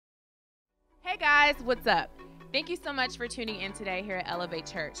guys, what's up? Thank you so much for tuning in today here at Elevate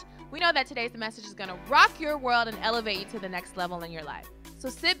Church. We know that today's message is going to rock your world and elevate you to the next level in your life. So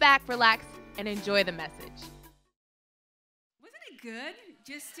sit back, relax, and enjoy the message. Wasn't it good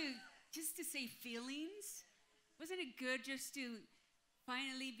just to say feelings? Wasn't it good just to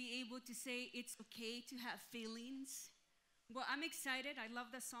finally be able to say it's okay to have feelings? Well, I'm excited. I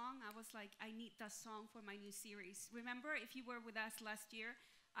love the song. I was like, I need that song for my new series. Remember, if you were with us last year,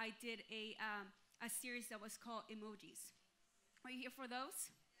 I did a series that was called Emojis. Are you here for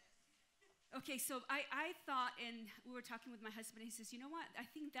those? Okay, so I thought, and we were talking with my husband, and he says, you know what? I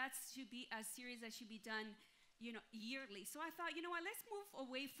think that should be a series that should be done, yearly. So I thought, let's move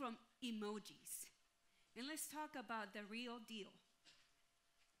away from emojis, and let's talk about the real deal.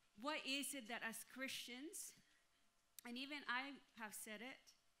 What is it that as Christians, and even I have said it,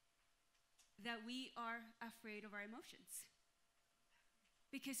 that we are afraid of our emotions?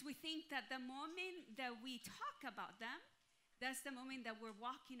 Because we think that the moment that we talk about them, that's the moment that we're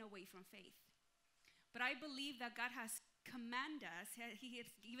walking away from faith. But I believe that God has commanded us, He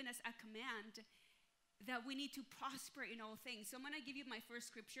has given us a command that we need to prosper in all things. So I'm going to give you my first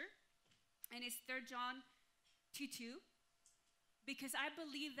scripture, and it's 3 John 2:2. Because I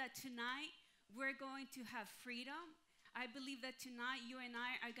believe that tonight we're going to have freedom. I believe that tonight you and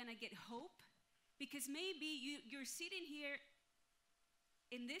I are going to get hope. Because maybe you're sitting here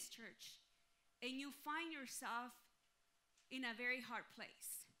in this church and you find yourself in a very hard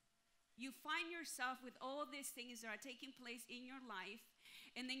place. You find yourself with all these things that are taking place in your life,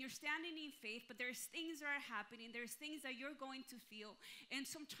 and then you're standing in faith, but there's things that are happening, there's things that you're going to feel, and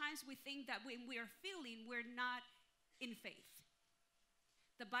sometimes we think that when we are feeling, we're not in faith.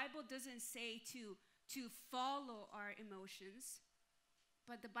 The Bible doesn't say to follow our emotions,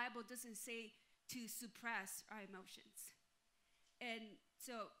 but the Bible doesn't say to suppress our emotions. And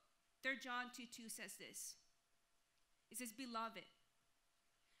so 3 John 2:2 says this. It says, Beloved,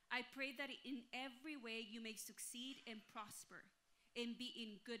 I pray that in every way you may succeed and prosper and be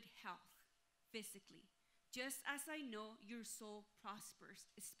in good health physically, just as I know your soul prospers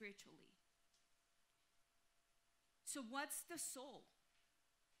spiritually. So what's the soul?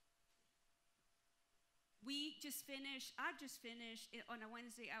 I just finished on a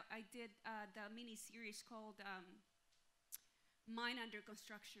Wednesday. I did the mini series called Mind Under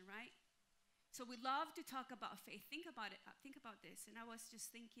Construction, right? So we love to talk about faith. Think about it. Think about this. And I was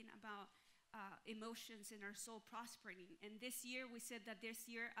just thinking about emotions and our soul prospering. And this year, we said that this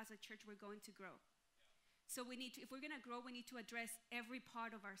year, as a church, we're going to grow. So we need to, if we're going to grow, we need to address every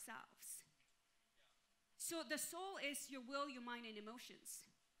part of ourselves. So the soul is your will, your mind, and emotions.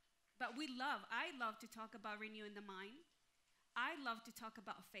 But I love to talk about renewing the mind. I love to talk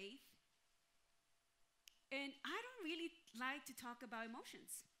about faith. And I don't really like to talk about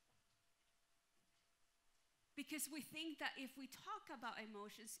emotions. Because we think that if we talk about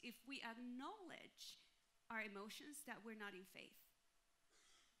emotions, if we acknowledge our emotions, that we're not in faith.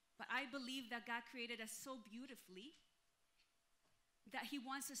 But I believe that God created us so beautifully that He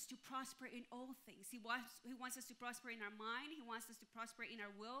wants us to prosper in all things. He wants us to prosper in our mind. He wants us to prosper in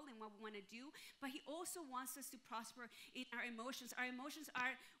our will and what we want to do. But He also wants us to prosper in our emotions. Our emotions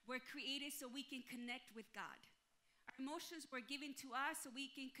were created so we can connect with God. Our emotions were given to us so we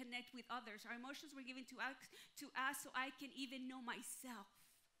can connect with others. Our emotions were given to us so I can even know myself.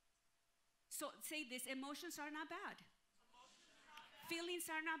 So say this, emotions are not bad. Feelings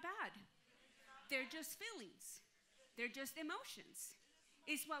are not bad. They're just feelings. They're just emotions.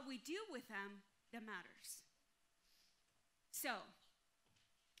 It's what we do with them that matters. So,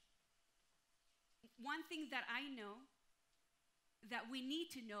 one thing that I know that we need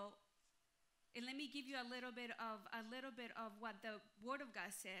to know, and let me give you a little bit of what the Word of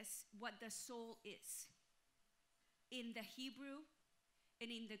God says, what the soul is in the Hebrew and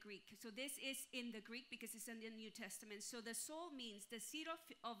in the Greek. So this is in the Greek because it's in the New Testament. So the soul means the seat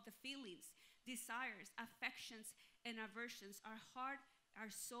of the feelings, desires, affections, and aversions, our heart, our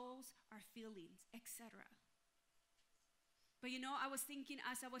souls, our feelings, etc. But I was thinking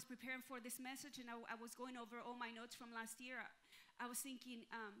as I was preparing for this message, and I was going over all my notes from last year, I was thinking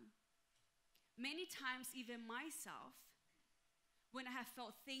many times, even myself, when I have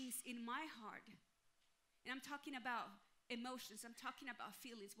felt things in my heart, and I'm talking about emotions, I'm talking about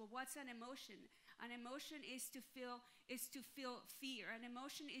feelings. Well, what's an emotion? An emotion is to feel fear. An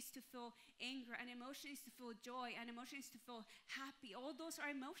emotion is to feel anger. An emotion is to feel joy. An emotion is to feel happy. All those are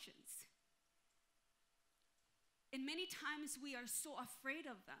emotions. And many times we are so afraid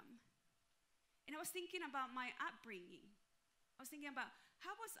of them. And I was thinking about my upbringing. I was thinking about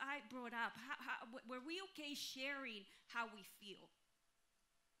how was I brought up? Were we okay sharing how we feel?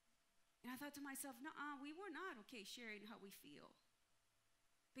 And I thought to myself, no, we were not okay sharing how we feel.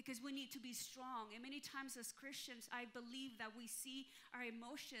 Because we need to be strong. And many times as Christians, I believe that we see our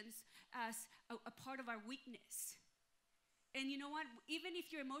emotions as a part of our weakness. And you know what? Even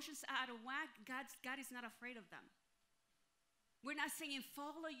if your emotions are out of whack, God is not afraid of them. We're not saying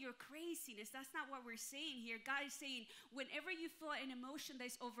follow your craziness. That's not what we're saying here. God is saying whenever you feel an emotion that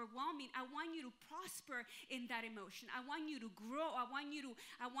is overwhelming, I want you to prosper in that emotion. I want you to grow. I want you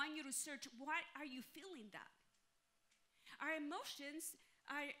to search, why are you feeling that? Our emotions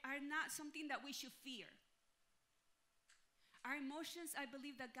are not something that we should fear. Our emotions, I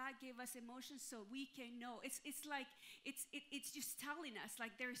believe that God gave us emotions so we can know. It's like it's just telling us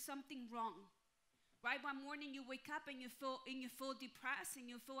like there's something wrong. Right? One morning you wake up and you feel depressed and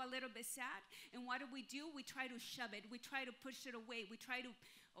you feel a little bit sad. And what do? We try to shove it. We try to push it away. We try to,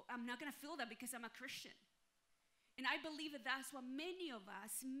 I'm not going to feel that because I'm a Christian. And I believe that that's what many of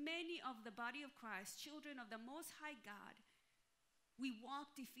us, many of the body of Christ, children of the Most High God, we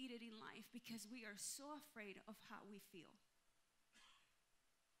walk defeated in life because we are so afraid of how we feel.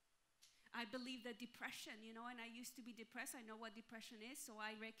 I believe that depression, and I used to be depressed. I know what depression is, so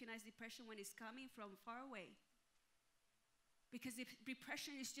I recognize depression when it's coming from far away. Because if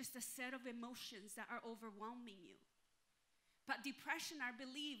depression is just a set of emotions that are overwhelming you. But depression, I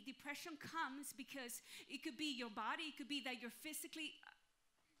believe, depression comes because it could be your body, it could be that you're physically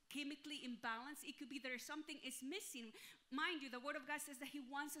chemically imbalanced. It could be there's something is missing. Mind you, the Word of God says that He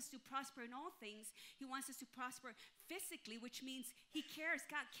wants us to prosper in all things. He wants us to prosper physically, which means He cares.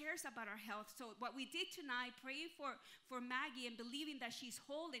 God cares about our health. So what we did tonight, praying for Maggie and believing that she's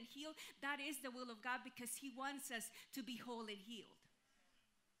whole and healed, that is the will of God because He wants us to be whole and healed.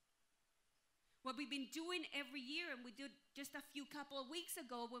 What we've been doing every year, and we did just a couple of weeks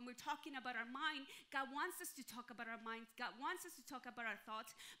ago when we're talking about our mind, God wants us to talk about our minds. God wants us to talk about our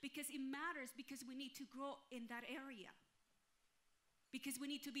thoughts because it matters, because we need to grow in that area. Because we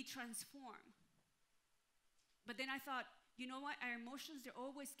need to be transformed. But then I thought, you know what? Our emotions, they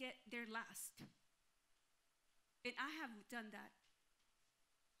always get their last. And I have done that.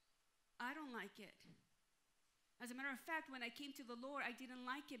 I don't like it. As a matter of fact, when I came to the Lord, I didn't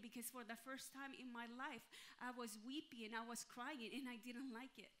like it because for the first time in my life, I was weeping and I was crying and I didn't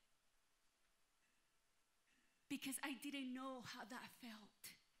like it. Because I didn't know how that felt.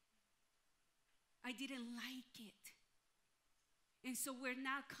 I didn't like it. And so we're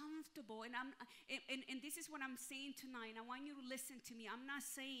not comfortable. And this is what I'm saying tonight. I want you to listen to me. I'm not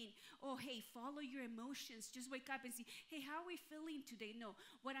saying, oh, hey, follow your emotions. Just wake up and see, hey, how are we feeling today? No.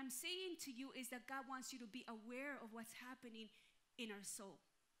 What I'm saying to you is that God wants you to be aware of what's happening in our soul.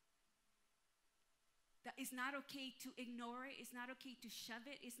 That it's not okay to ignore it. It's not okay to shove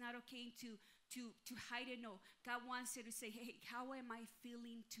it. It's not okay to hide it. No. God wants you to say, hey, how am I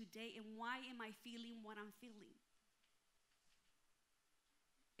feeling today? And why am I feeling what I'm feeling?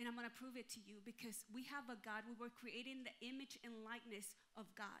 And I'm going to prove it to you because we have a God. We were created in the image and likeness of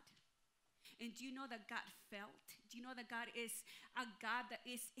God. And do you know that God felt? Do you know that God is a God that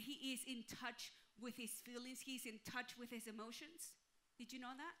He is in touch with His feelings? He's in touch with His emotions. Did you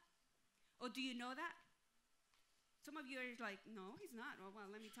know that? Or do you know that? Some of you are like, no, He's not. Oh, well,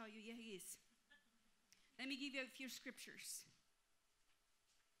 let me tell you, yeah, He is. Let me give you a few scriptures.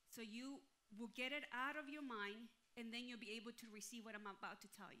 So you will get it out of your mind, and then you'll be able to receive what I'm about to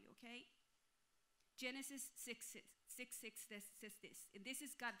tell you, okay? Genesis 6:6 says this. And this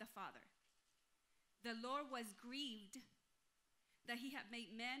is God the Father. The Lord was grieved that He had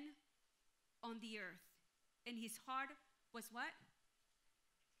made men on the earth. And His heart was what?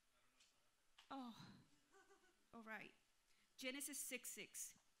 Oh, all right. Genesis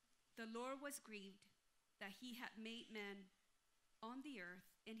 6:6. The Lord was grieved that He had made man on the earth,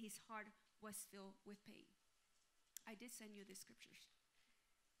 and His heart was filled with pain. I did send you the scriptures.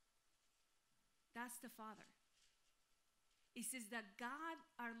 That's the Father. It says that God,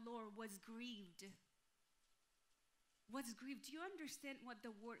 our Lord, was grieved. Was grieved. Do you understand what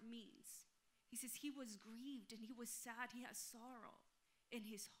the word means? He says He was grieved and He was sad. He had sorrow in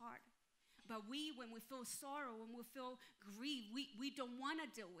His heart. But when we feel sorrow, when we feel grief, we don't want to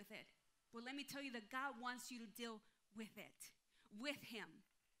deal with it. But let me tell you that God wants you to deal with it, with Him.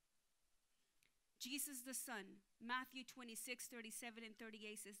 Jesus the Son, Matthew 26:37 and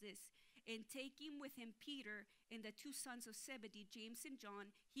 38 says this. And taking with Him Peter and the two sons of Zebedee, James and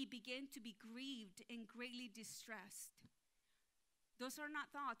John, He began to be grieved and greatly distressed. Those are not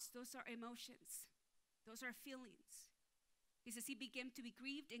thoughts, those are emotions. Those are feelings. He says He began to be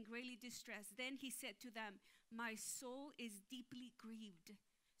grieved and greatly distressed. Then He said to them, my soul is deeply grieved,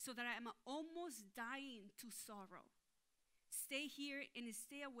 so that I am almost dying to sorrow. Stay here and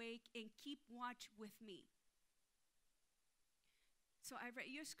stay awake and keep watch with me. So I read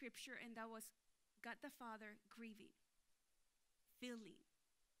your scripture, and that was God the Father grieving, feeling.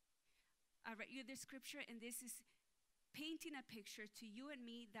 I read you the scripture, and this is painting a picture to you and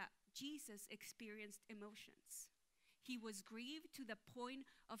me that Jesus experienced emotions. He was grieved to the point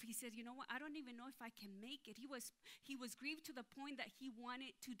of, he said, you know what, I don't even know if I can make it. He was grieved to the point that he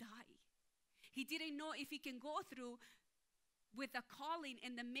wanted to die. He didn't know if he can go through with the calling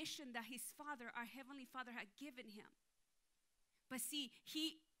and the mission that his Father, our Heavenly Father, had given him. But see,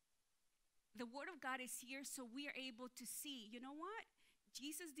 the Word of God is here, so we are able to see, you know what?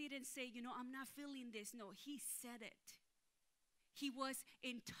 Jesus didn't say, you know, I'm not feeling this. No, he said it. He was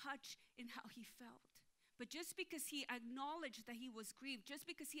in touch in how he felt. But just because he acknowledged that he was grieved, just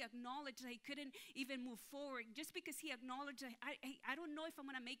because he acknowledged that he couldn't even move forward, just because he acknowledged that I don't know if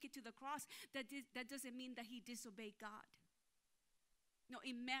I'm going to make it to the cross, that doesn't mean that he disobeyed God. No,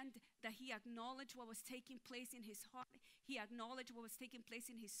 it meant that he acknowledged what was taking place in his heart. He acknowledged what was taking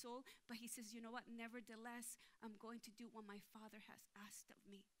place in his soul. But he says, you know what? Nevertheless, I'm going to do what my Father has asked of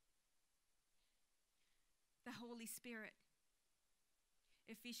me. The Holy Spirit.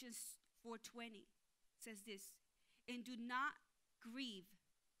 Ephesians 4:20 says this, and do not grieve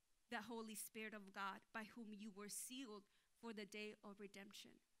the Holy Spirit of God, by whom you were sealed for the day of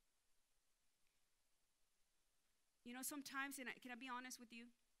redemption. You know, sometimes, and can I be honest with you?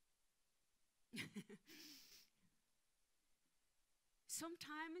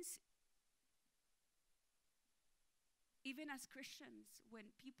 Sometimes, even as Christians,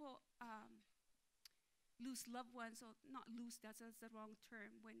 when people lose loved ones, or not lose, that's the wrong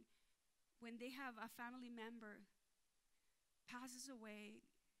term, when they have a family member passes away,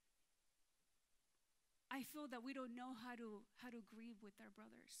 I feel that we don't know how to grieve with our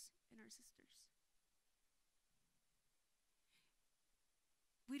brothers and our sisters.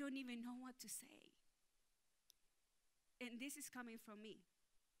 We don't even know what to say. And this is coming from me.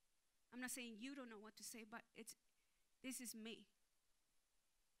 I'm not saying you don't know what to say, but this is me.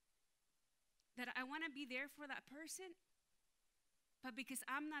 That I want to be there for that person, but because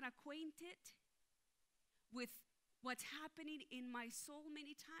I'm not acquainted with what's happening in my soul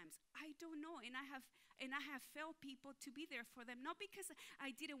many times, I don't know. And I have felt people to be there for them. Not because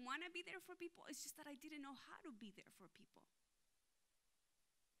I didn't want to be there for people, it's just that I didn't know how to be there for people.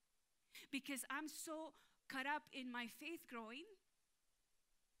 Because I'm so caught up in my faith growing,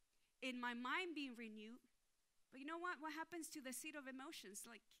 in my mind being renewed. But you know what? What happens to the seat of emotions?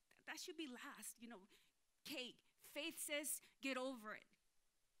 Like, that should be last, you know. Cake. Faith says, get over it.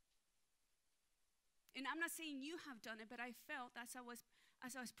 And I'm not saying you have done it, but I felt as I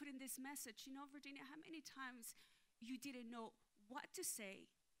was putting this message, you know, Virginia, how many times you didn't know what to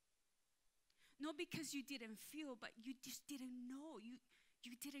say? Not because you didn't feel, but you just didn't know.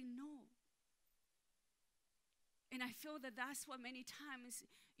 You didn't know. And I feel that that's what many times,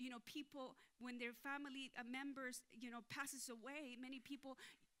 you know, people, when their family members, you know, passes away, many people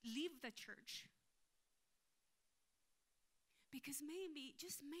leave the church. Because maybe,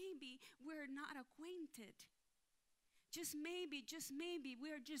 just maybe, we're not acquainted. Just maybe,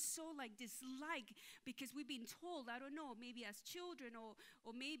 we're just so like dislike because we've been told, I don't know, maybe as children or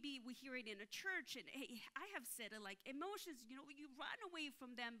maybe we hear it in a church. And hey, I have said it like emotions, you know, you run away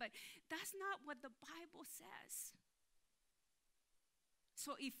from them, but that's not what the Bible says.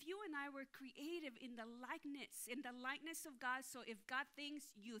 So if you and I were creative in the likeness of God, so if God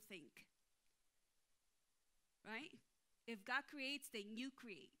thinks, you think. Right? If God creates, then you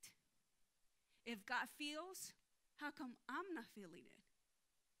create. If God feels, how come I'm not feeling it?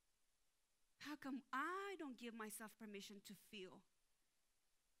 How come I don't give myself permission to feel?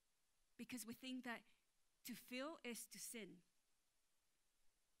 Because we think that to feel is to sin.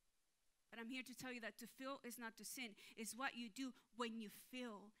 But I'm here to tell you that to feel is not to sin. It's what you do when you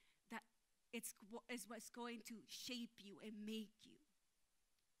feel that is what's going to shape you and make you.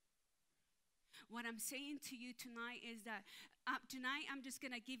 What I'm saying to you tonight is that tonight I'm just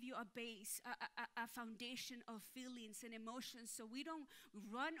going to give you a base, a foundation of feelings and emotions so we don't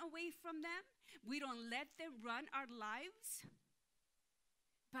run away from them. We don't let them run our lives,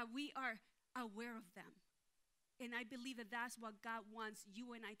 but we are aware of them. And I believe that that's what God wants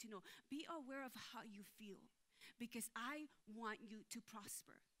you and I to know. Be aware of how you feel because I want you to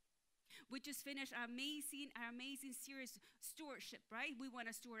prosper. We just finished our amazing series, stewardship, right? We want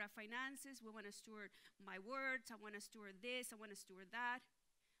to steward our finances. We want to steward my words. I want to steward this. I want to steward that.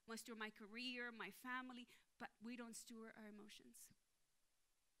 I want to steward my career, my family. But we don't steward our emotions.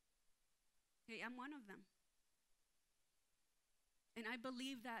 Okay, I'm one of them. And I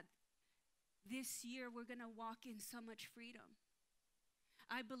believe that this year we're going to walk in so much freedom.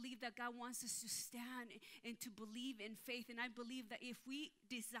 I believe that God wants us to stand and to believe in faith. And I believe that if we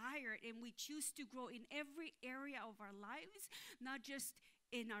desire it and we choose to grow in every area of our lives, not just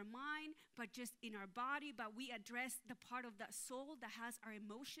in our mind, but just in our body, but we address the part of that soul that has our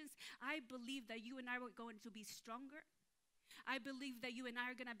emotions, I believe that you and I are going to be stronger. I believe that you and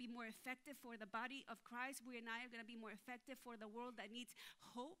I are going to be more effective for the body of Christ. We and I are going to be more effective for the world that needs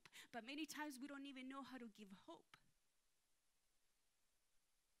hope. But many times we don't even know how to give hope.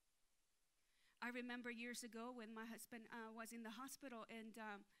 I remember years ago when my husband was in the hospital, and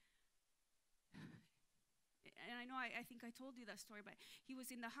I know I think I told you that story, but he was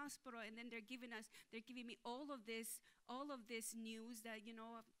in the hospital, and then they're giving me all of this news that, you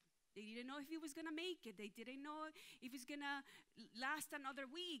know, they didn't know if he was gonna make it. They didn't know if he's gonna last another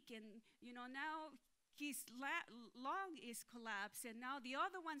week, and you know, now his lung is collapsed, and now the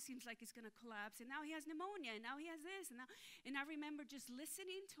other one seems like it's gonna collapse, and now he has pneumonia, and now he has this, and I remember just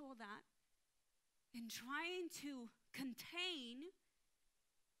listening to all that and trying to contain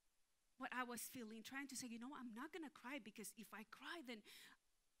what I was feeling, trying to say, you know, I'm not gonna cry, because if I cry, then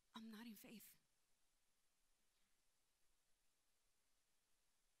I'm not in faith.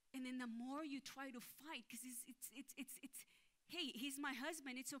 And then the more you try to fight, because it's hey, he's my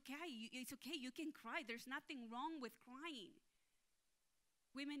husband, it's okay, you can cry, there's nothing wrong with crying.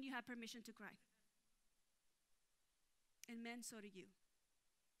 Women, you have permission to cry. And men, so do you.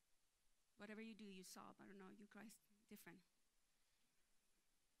 Whatever you do, you sob, I don't know, you cry different.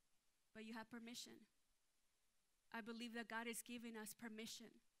 But you have permission. I believe that God is giving us permission.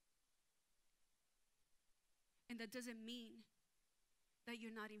 And that doesn't mean that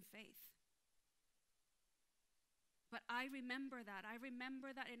you're not in faith. But I remember that,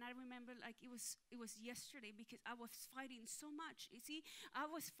 and I remember like it was yesterday, because I was fighting so much. You see, I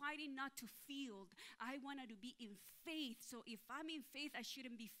was fighting not to feel. I wanted to be in faith. So if I'm in faith, I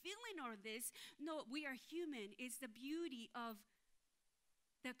shouldn't be feeling all this. No, we are human. It's the beauty of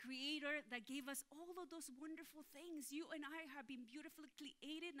the Creator that gave us all of those wonderful things. You and I have been beautifully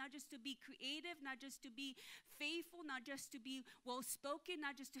created, not just to be creative, not just to be faithful, not just to be well-spoken,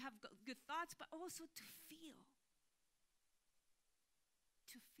 not just to have good thoughts, but also to feel.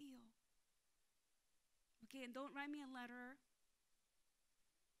 To feel. Okay, and don't write me a letter,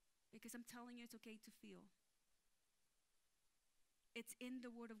 because I'm telling you it's okay to feel. It's in the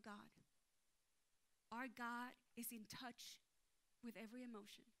Word of God. Our God is in touch with every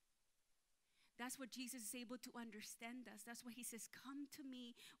emotion. That's what Jesus is able to understand us. That's why he says, come to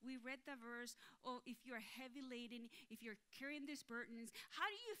me. We read the verse, oh, if you're heavy laden, if you're carrying these burdens, how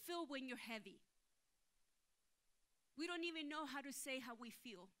do you feel when you're heavy? We don't even know how to say how we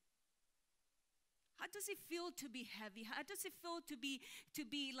feel. How does it feel to be heavy? How does it feel to be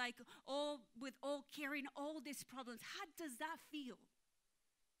like carrying all these problems? How does that feel?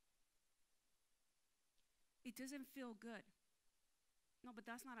 It doesn't feel good. No, but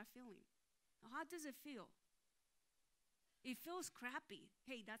that's not a feeling. How does it feel? It feels crappy.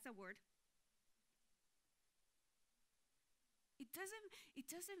 Hey, that's a word. It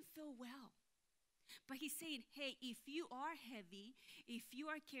doesn't feel well. But he's saying, hey, if you are heavy, if you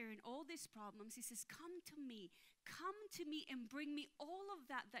are carrying all these problems, he says, come to me and bring me all of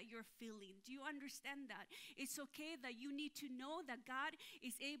that you're feeling. Do you understand that? It's okay that you need to know that God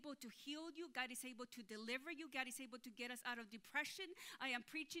is able to heal you. God is able to deliver you. God is able to get us out of depression. I am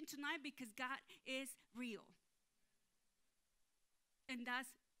preaching tonight because God is real. And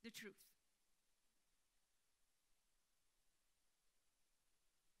that's the truth.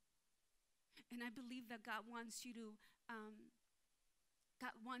 And I believe that God wants you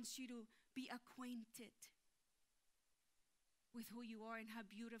to be acquainted with who you are and how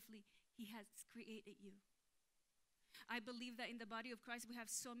beautifully he has created you. I believe that in the body of Christ, we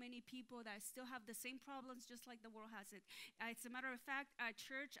have so many people that still have the same problems just like the world has it. As a matter of fact, our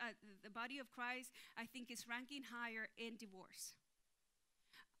church, the body of Christ, I think is ranking higher in divorce.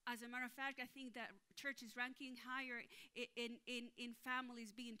 As a matter of fact, I think that church is ranking higher in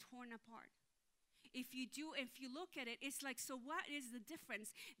families being torn apart. If you look at it, it's like, so what is the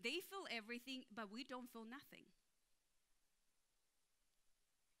difference? They feel everything, but we don't feel nothing.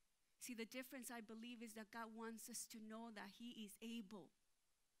 See, the difference, I believe, is that God wants us to know that he is able.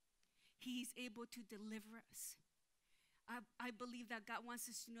 He is able to deliver us. I believe that God wants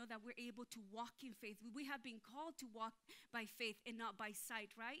us to know that we're able to walk in faith. We have been called to walk by faith and not by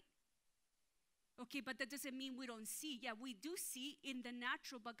sight, right? Okay, but that doesn't mean we don't see. Yeah, we do see in the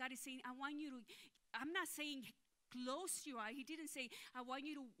natural, but God is saying, I'm not saying close your eye. He didn't say, I want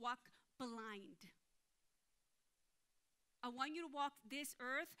you to walk blind. I want you to walk this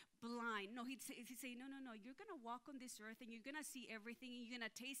earth blind. No, he'd say, no. You're going to walk on this earth and you're going to see everything and you're going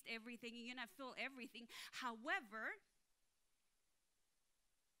to taste everything and you're going to feel everything. However,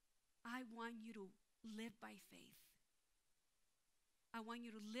 I want you to live by faith. I want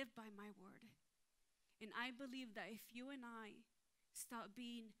you to live by my word. And I believe that if you and I stop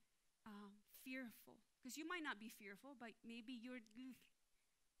being fearful, because you might not be fearful, but maybe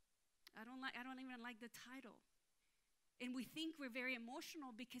I don't even like the title. And we think we're very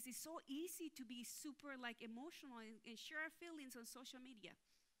emotional because it's so easy to be super emotional and share our feelings on social media,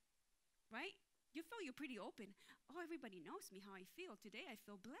 right? You feel you're pretty open. Oh, everybody knows me how I feel. Today I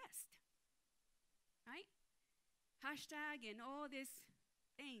feel blessed, right? Hashtag and all these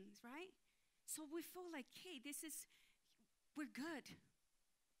things, right? So we feel like, hey, we're good.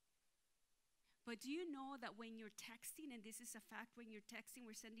 But do you know that when you're texting, and this is a fact, when you're texting,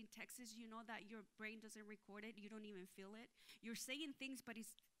 we're sending texts, you know that your brain doesn't record it. You don't even feel it. You're saying things, but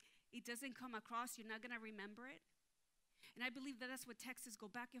it doesn't come across. You're not going to remember it. And I believe that that's what texts go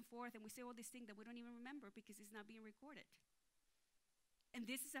back and forth, and we say all these things that we don't even remember because it's not being recorded. And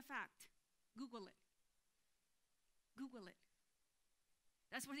this is a fact. Google it. Google it.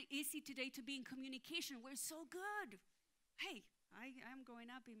 That's what it's easy today to be in communication. We're so good. Hey, I'm growing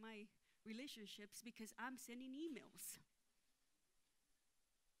up in my relationships because I'm sending emails.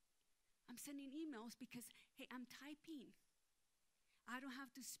 I'm sending emails because, hey, I'm typing. I don't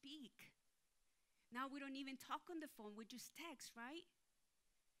have to speak. Now we don't even talk on the phone. We just text, right?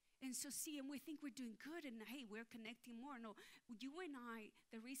 And so and we think we're doing good and, hey, we're connecting more. No, you and I,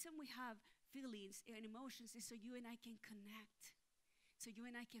 the reason we have feelings and emotions is so you and I can connect. So you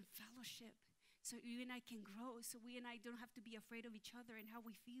and I can fellowship. So you and I can grow. So we and I don't have to be afraid of each other and how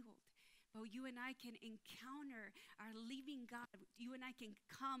we feel. But you and I can encounter our living God. You and I can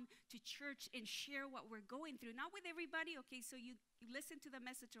come to church and share what we're going through. Not with everybody. Okay, so you listen to the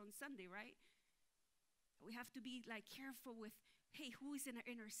message on Sunday, right? We have to be careful with, hey, who is in our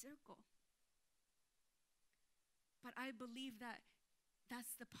inner circle? But I believe that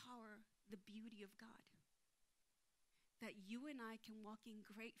that's the power, the beauty of God. That you and I can walk in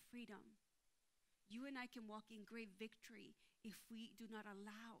great freedom. You and I can walk in great victory if we do not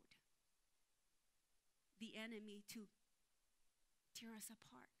allow the enemy to tear us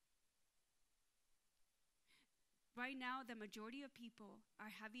apart. Right now, the majority of people are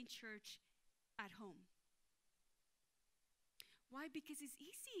having church at home. Why? Because it's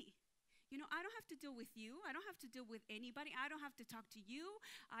easy. I don't have to deal with you. I don't have to deal with anybody. I don't have to talk to you.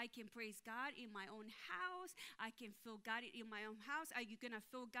 I can praise God in my own house. I can feel God in my own house. Are you going to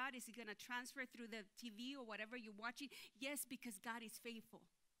feel God? Is it going to transfer through the TV or whatever you're watching? Yes, because God is faithful.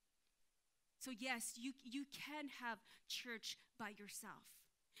 So yes, you can have church by yourself,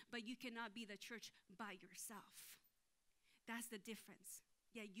 but you cannot be the church by yourself. That's the difference.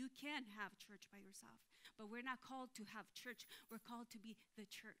 Yeah, you can have church by yourself, but we're not called to have church. We're called to be the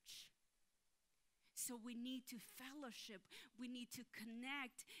church. So we need to fellowship. We need to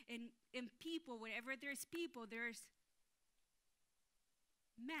connect. And people, wherever there's people, there's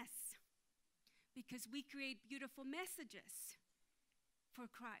mess. Because we create beautiful messages for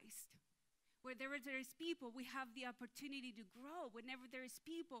Christ. Wherever there is people, we have the opportunity to grow. Whenever there is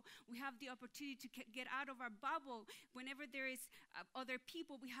people, we have the opportunity to get out of our bubble. Whenever there is other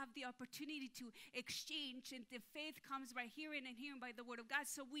people, we have the opportunity to exchange. And the faith comes by hearing and hearing by the word of God.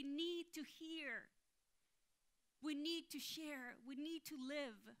 So we need to hear. We need to share. We need to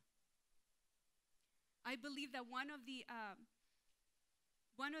live. I believe that one of the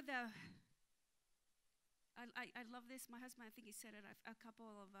I love this. My husband, I think he said it a couple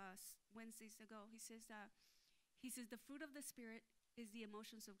of Wednesdays ago. He says the fruit of the Spirit is the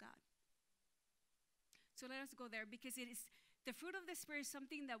emotions of God. So let us go there because it is the fruit of the Spirit is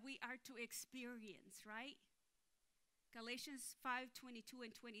something that we are to experience, right? Galatians 5:22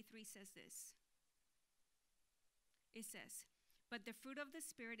 and 23 says this. It says, but the fruit of the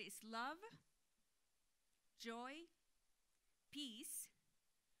Spirit is love, joy, peace,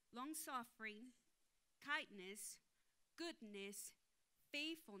 long-suffering, kindness, goodness,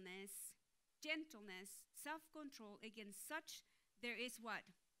 faithfulness, gentleness, self-control. Against such there is what?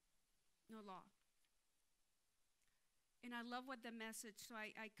 No law. And I love what the message, so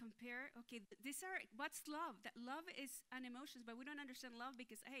I compare, okay, these are, what's love? That love is an emotion, but we don't understand love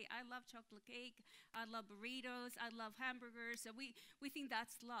because, hey, I love chocolate cake, I love burritos, I love hamburgers, so we think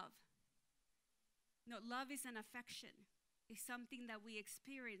that's love. No, love is an affection. It's something that we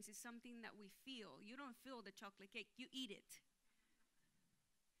experience. It's something that we feel. You don't feel the chocolate cake. You eat it.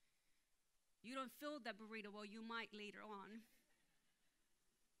 You don't feel the burrito. Well, you might later on.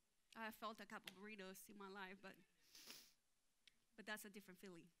 I felt a couple burritos in my life, but but that's a different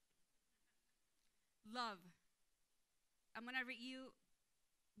feeling. Love. I'm going to read you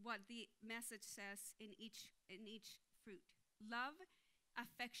what the message says in each fruit. Love,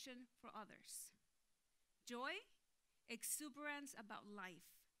 affection for others. Joy, exuberance about life.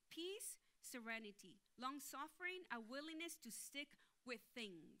 Peace, serenity. Long-suffering, a willingness to stick with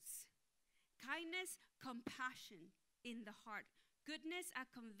things. Kindness, compassion in the heart. Goodness, a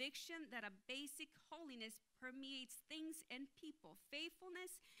conviction that a basic holiness permeates things and people.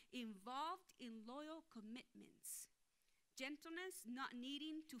 Faithfulness, involved in loyal commitments. Gentleness, not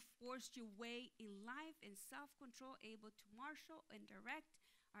needing to force your way in life. And self-control, able to marshal and direct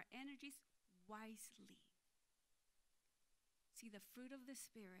our energies wisely. See, the fruit of the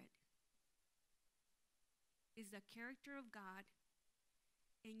Spirit is the character of God,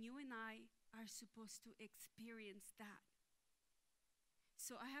 and you and I are supposed to experience that.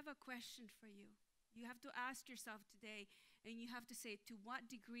 So I have a question for you. You have to ask yourself today, and you have to say, to what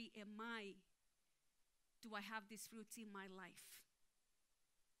degree do I have these fruits in my life?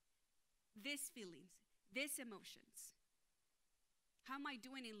 These feelings, these emotions. How am I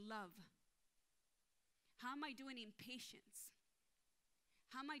doing in love? How am I doing in patience?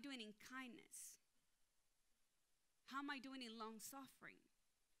 How am I doing in kindness? How am I doing in long suffering?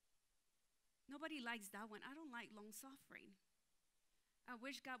 Nobody likes that one. I don't like long suffering. I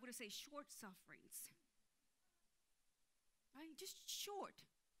wish God would have said short sufferings. Right? Just short.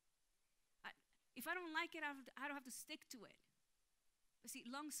 If I don't like it, I don't have to stick to it. But see,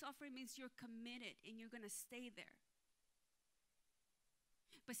 long suffering means you're committed and you're going to stay there.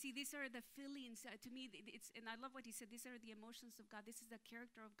 But see, these are the feelings, to me, and I love what he said, these are the emotions of God. This is the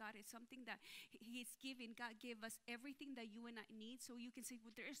character of God. It's something that he's given. God gave us everything that you and I need. So you can say,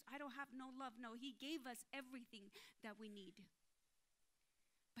 well, I don't have no love. No, he gave us everything that we need.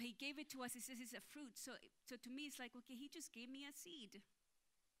 But he gave it to us. He says it's a fruit. So to me, it's like, okay, he just gave me a seed.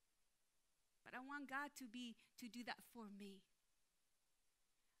 But I want God to do that for me.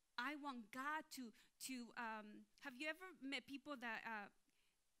 I want God to have you ever met people that,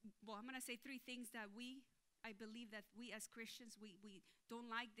 I'm going to say three things that I believe that we as Christians, we don't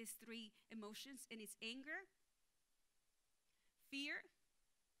like these three emotions, and it's anger, fear,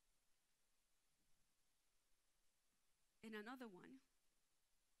 and another one.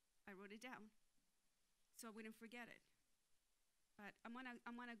 I wrote it down so I wouldn't forget it. But I'm gonna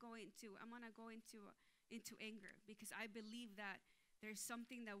go into anger, because I believe that there's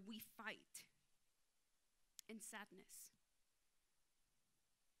something that we fight in sadness.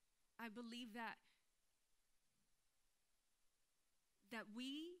 I believe that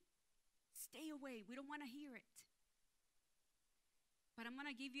we stay away. We don't want to hear it. But I'm going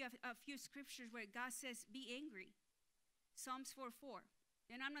to give you a few scriptures where God says, be angry. Psalms 4:4.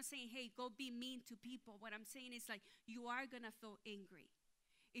 And I'm not saying, hey, go be mean to people. What I'm saying is, like, you are going to feel angry.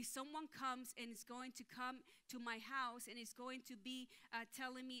 If someone comes and is going to come to my house and is going to be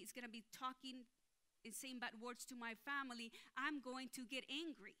telling me, it's going to be talking and saying bad words to my family, I'm going to get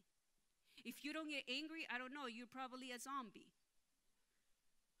angry. If you don't get angry, I don't know, you're probably a zombie.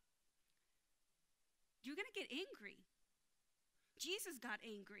 You're going to get angry. Jesus got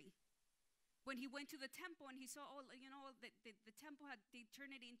angry when he went to the temple and he saw the temple they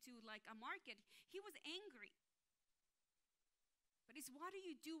turned it into like a market. He was angry. But it's, what do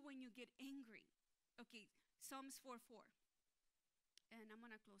you do when you get angry? Okay, Psalms 4:4. And I'm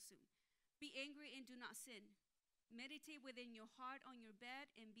going to close soon. Be angry and do not sin. Meditate within your heart on your bed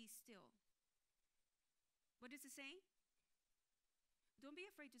and be still. What does it say? Don't be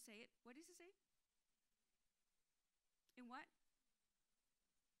afraid to say it. What does it say? And what?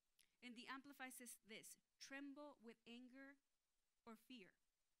 And the Amplified says this: tremble with anger or fear.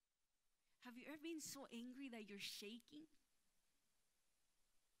 Have you ever been so angry that you're shaking?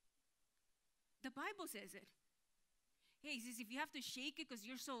 The Bible says it. Hey, it says if you have to shake it because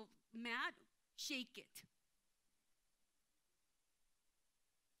you're so mad, shake it.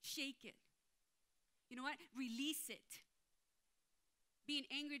 Shake it. You know what? Release it. Being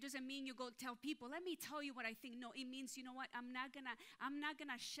angry doesn't mean you go tell people, let me tell you what I think. No, it means, you know what? I'm not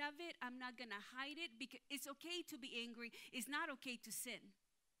gonna shove it. I'm not gonna hide it, because it's okay to be angry. It's not okay to sin.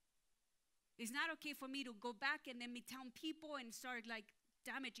 It's not okay for me to go back and then me tell people and start like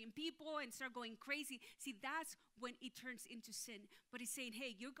damaging people and start going crazy. See, that's when it turns into sin. But he's saying,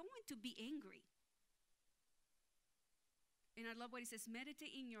 hey, you're going to be angry. And I love what he says: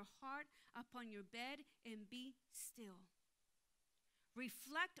 meditate in your heart upon your bed and be still.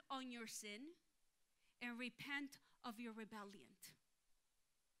 Reflect on your sin and repent of your rebellion.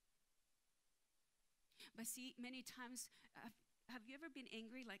 But see, many times, have you ever been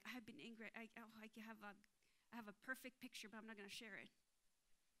angry? Like, I have been angry. I have I have a perfect picture, but I'm not going to share it.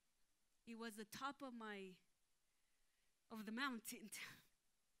 It was the top of the mountain.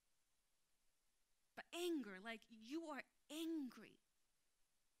 But anger, like you are angry.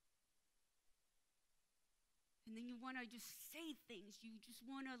 And then you want to just say things. You just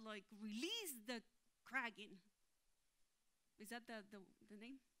want to like release the kraken. Is that the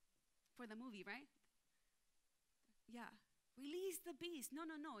name for the movie, right? Yeah. Release the beast. No.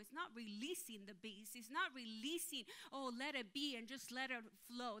 It's not releasing the beast. It's not releasing, oh, let it be and just let it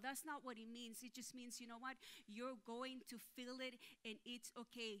flow. That's not what it means. It just means, you know what? You're going to feel it, and it's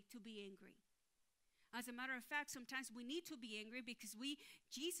okay to be angry. As a matter of fact, sometimes we need to be angry because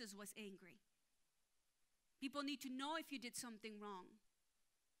Jesus was angry. People need to know if you did something wrong.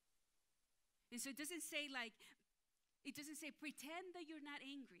 And so it doesn't say pretend that you're not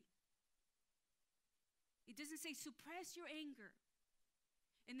angry. It doesn't say suppress your anger.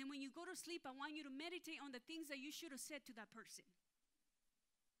 And then when you go to sleep, I want you to meditate on the things that you should have said to that person.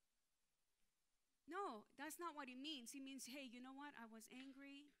 No, that's not what it means. It means, hey, you know what? I was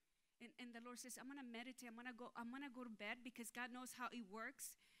angry. And the Lord says, I'm going to meditate. I'm going to go to bed because God knows how it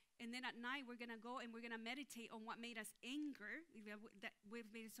works. And then at night, we're going to go and we're going to meditate on what made us angry, that we've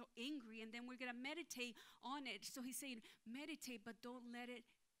made us so angry. And then we're going to meditate on it. So he's saying, meditate, but don't let it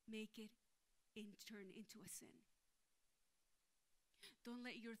make it turn into a sin. Don't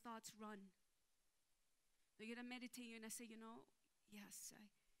let your thoughts run. You're going to meditate. You're going to say, yes,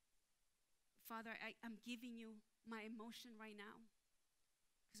 Father, I'm giving you my emotion right now.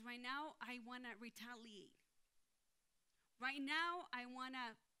 Because right now, I want to retaliate. Right now, I want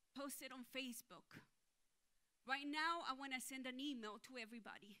to post it on Facebook. Right now, I want to send an email to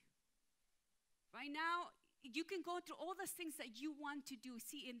everybody. Right now, you can go through all those things that you want to do.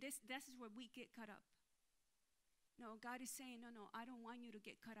 See, in this is where we get caught up. No, God is saying, no, I don't want you to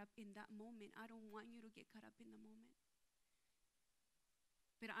get caught up in that moment. I don't want you to get caught up in the moment.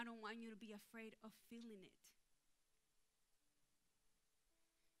 But I don't want you to be afraid of feeling it.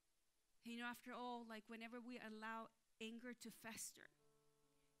 After all, like whenever we allow anger to fester,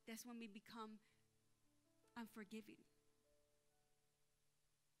 that's when we become unforgiving.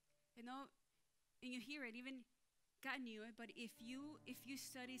 And you hear it, even God knew it, but if you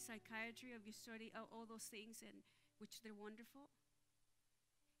study psychiatry, if you study all those things, and which they're wonderful,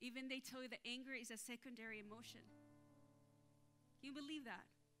 even they tell you that anger is a secondary emotion. Can you believe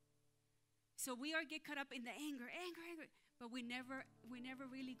that? So we get caught up in the anger, but we never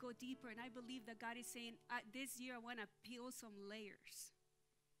really go deeper. And I believe that God is saying, this year I want to peel some layers.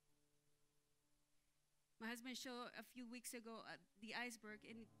 My husband showed a few weeks ago the iceberg,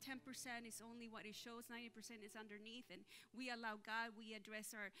 and 10% is only what it shows, 90% is underneath. And we allow God, we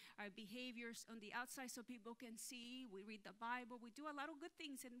address our behaviors on the outside so people can see. We read the Bible, we do a lot of good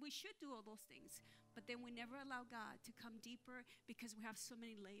things, and we should do all those things. But then we never allow God to come deeper because we have so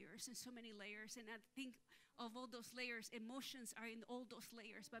many layers and so many layers. And I think of all those layers, emotions are in all those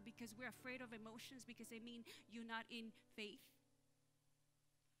layers, but because we're afraid of emotions, because they mean you're not in faith.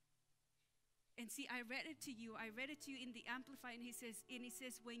 And see, I read it to you in the Amplified, and he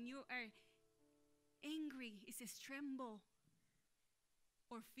says, when you are angry, it says tremble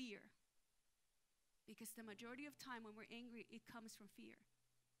or fear. Because the majority of time when we're angry, it comes from fear.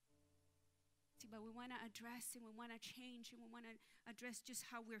 See, but we want to address and we want to change and we want to address just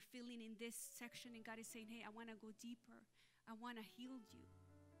how we're feeling in this section. And God is saying, hey, I want to go deeper. I want to heal you.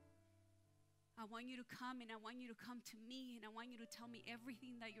 I want you to come, and I want you to come to me, and I want you to tell me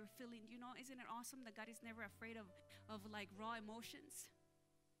everything that you're feeling. Isn't it awesome that God is never afraid of like raw emotions?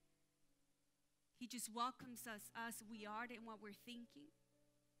 He just welcomes us as we are and what we're thinking.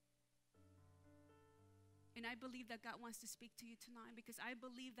 And I believe that God wants to speak to you tonight, because I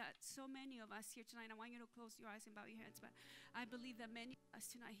believe that so many of us here tonight, I want you to close your eyes and bow your heads, but I believe that many of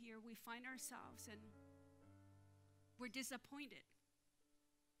us tonight here, we find ourselves and we're disappointed.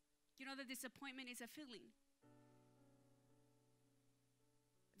 You know that disappointment is a feeling.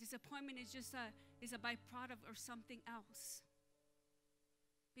 Disappointment is just a byproduct or something else.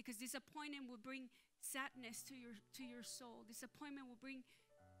 Because disappointment will bring sadness to your soul. Disappointment will bring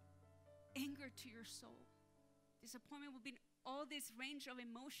anger to your soul. Disappointment will bring all this range of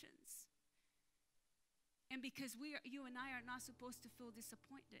emotions. And because you and I are not supposed to feel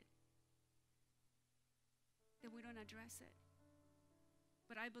disappointed, then we don't address it.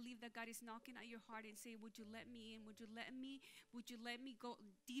 But I believe that God is knocking at your heart and saying, would you let me in? Would you let me go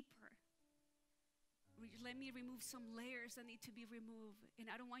deeper? Would you let me remove some layers that need to be removed?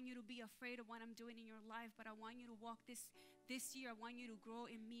 And I don't want you to be afraid of what I'm doing in your life, but I want you to walk this year. I want you to grow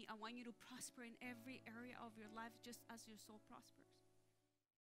in me. I want you to prosper in every area of your life, just as your soul prospers.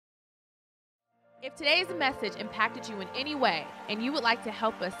 If today's message impacted you in any way and you would like to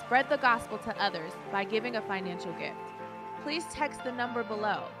help us spread the gospel to others by giving a financial gift, please text the number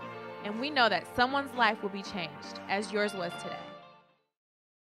below. And we know that someone's life will be changed, as yours was today.